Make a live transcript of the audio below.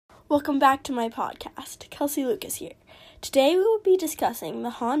Welcome back to my podcast. Kelsey Lucas here. Today we will be discussing the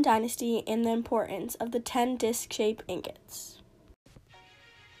Han Dynasty and the importance of the 10 disc-shaped ingots.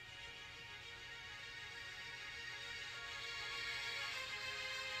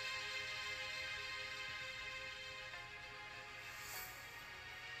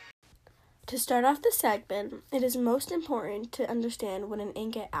 To start off the segment, it is most important to understand what an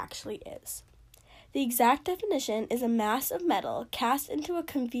ingot actually is. The exact definition is a mass of metal cast into a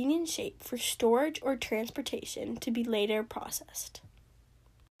convenient shape for storage or transportation to be later processed.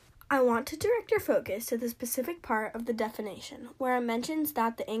 I want to direct your focus to the specific part of the definition, where it mentions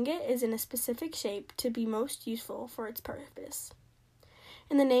that the ingot is in a specific shape to be most useful for its purpose.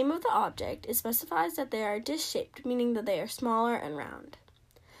 In the name of the object, it specifies that they are disc-shaped, meaning that they are smaller and round.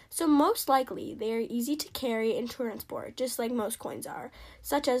 So most likely, they are easy to carry and transport, just like most coins are,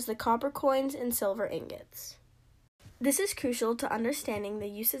 such as the copper coins and silver ingots. This is crucial to understanding the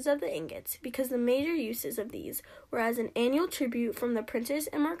uses of the ingots, because the major uses of these were as an annual tribute from the princes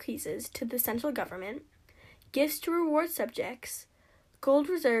and marquises to the central government, gifts to reward subjects, gold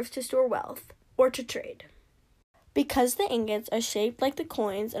reserves to store wealth, or to trade. Because the ingots are shaped like the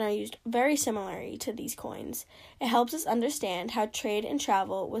coins and are used very similarly to these coins, it helps us understand how trade and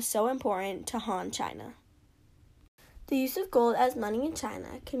travel was so important to Han China. The use of gold as money in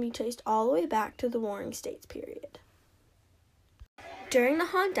China can be traced all the way back to the Warring States period. During the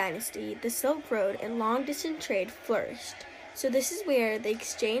Han Dynasty, the Silk Road and long-distance trade flourished, so this is where the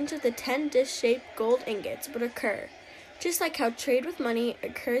exchange of the 10 disc-shaped gold ingots would occur, just like how trade with money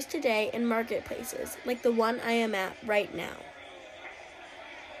occurs today in marketplaces, like the one I am at right now.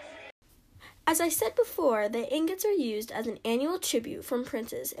 As I said before, the ingots are used as an annual tribute from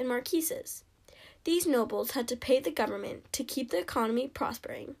princes and marquises. These nobles had to pay the government to keep the economy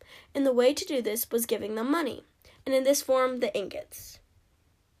prospering, and the way to do this was giving them money, and in this form, the ingots.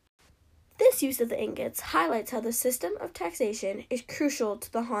 This use of the ingots highlights how the system of taxation is crucial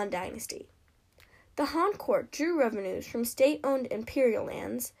to the Han Dynasty. The Han court drew revenues from state-owned imperial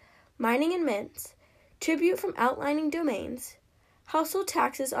lands, mining and mints, tribute from outlying domains, household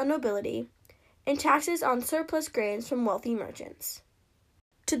taxes on nobility, and taxes on surplus grains from wealthy merchants.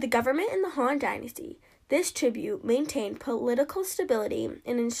 To the government in the Han Dynasty, this tribute maintained political stability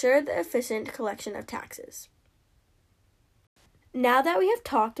and ensured the efficient collection of taxes. Now that we have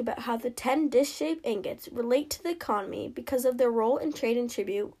talked about how the 10 disc-shaped ingots relate to the economy because of their role in trade and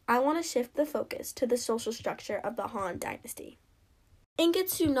tribute, I want to shift the focus to the social structure of the Han Dynasty.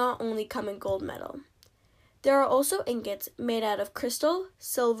 Ingots do not only come in gold metal. There are also ingots made out of crystal,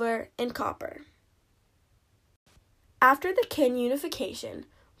 silver, and copper. After the Qin unification,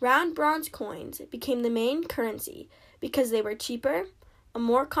 round bronze coins became the main currency because they were cheaper, a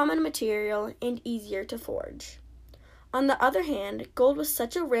more common material, and easier to forge. On the other hand, gold was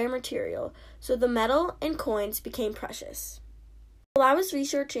such a rare material, so the metal and coins became precious. While I was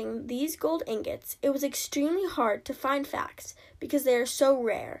researching these gold ingots, it was extremely hard to find facts because they are so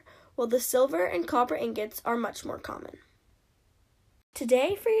rare, while the silver and copper ingots are much more common.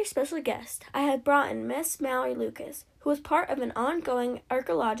 Today, for your special guest, I have brought in Miss Mallory Lucas, who was part of an ongoing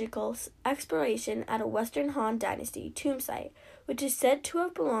archaeological exploration at a Western Han Dynasty tomb site, which is said to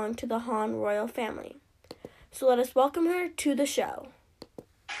have belonged to the Han royal family. So let us welcome her to the show.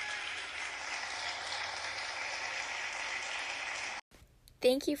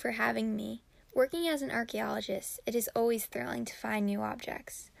 Thank you for having me. Working as an archaeologist, it is always thrilling to find new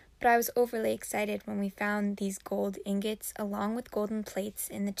objects, but I was overly excited when we found these gold ingots along with golden plates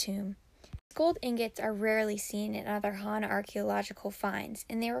in the tomb. Gold ingots are rarely seen in other Han archaeological finds,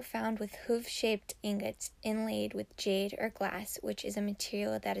 and they were found with hoof-shaped ingots inlaid with jade or glass, which is a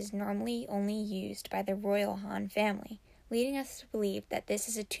material that is normally only used by the royal Han family, leading us to believe that this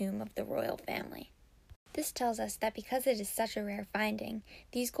is a tomb of the royal family. This tells us that because it is such a rare finding,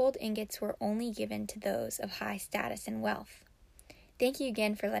 these gold ingots were only given to those of high status and wealth. Thank you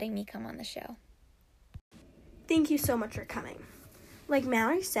again for letting me come on the show. Thank you so much for coming. Like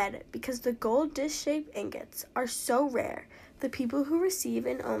Mallory said, because the gold disc-shaped ingots are so rare, the people who receive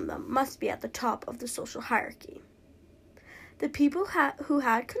and own them must be at the top of the social hierarchy. The people who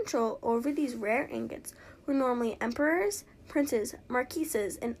had control over these rare ingots were normally emperors, princes,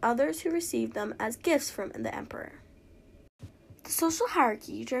 marquises, and others who received them as gifts from the emperor. The social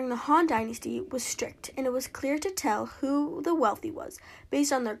hierarchy during the Han Dynasty was strict, and it was clear to tell who the wealthy was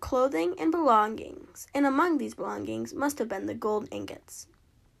based on their clothing and belongings, and among these belongings must have been the gold ingots.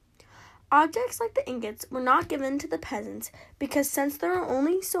 Objects like the ingots were not given to the peasants because since there were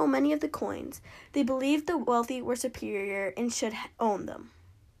only so many of the coins, they believed the wealthy were superior and should own them.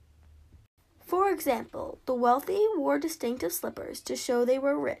 For example, the wealthy wore distinctive slippers to show they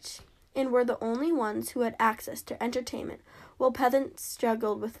were rich and were the only ones who had access to entertainment, while peasants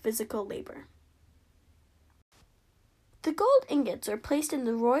struggled with physical labor. The gold ingots are placed in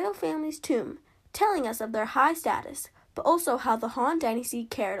the royal family's tomb, telling us of their high status, but also how the Han Dynasty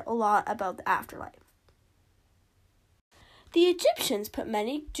cared a lot about the afterlife. The Egyptians put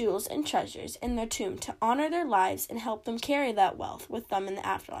many jewels and treasures in their tomb to honor their lives and help them carry that wealth with them in the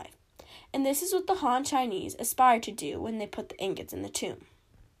afterlife. And this is what the Han Chinese aspire to do when they put the ingots in the tomb.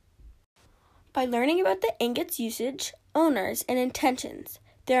 By learning about the ingots' usage, owners, and intentions,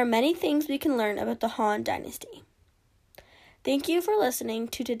 there are many things we can learn about the Han Dynasty. Thank you for listening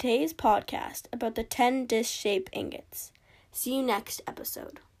to today's podcast about the 10 dish-shaped ingots. See you next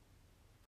episode.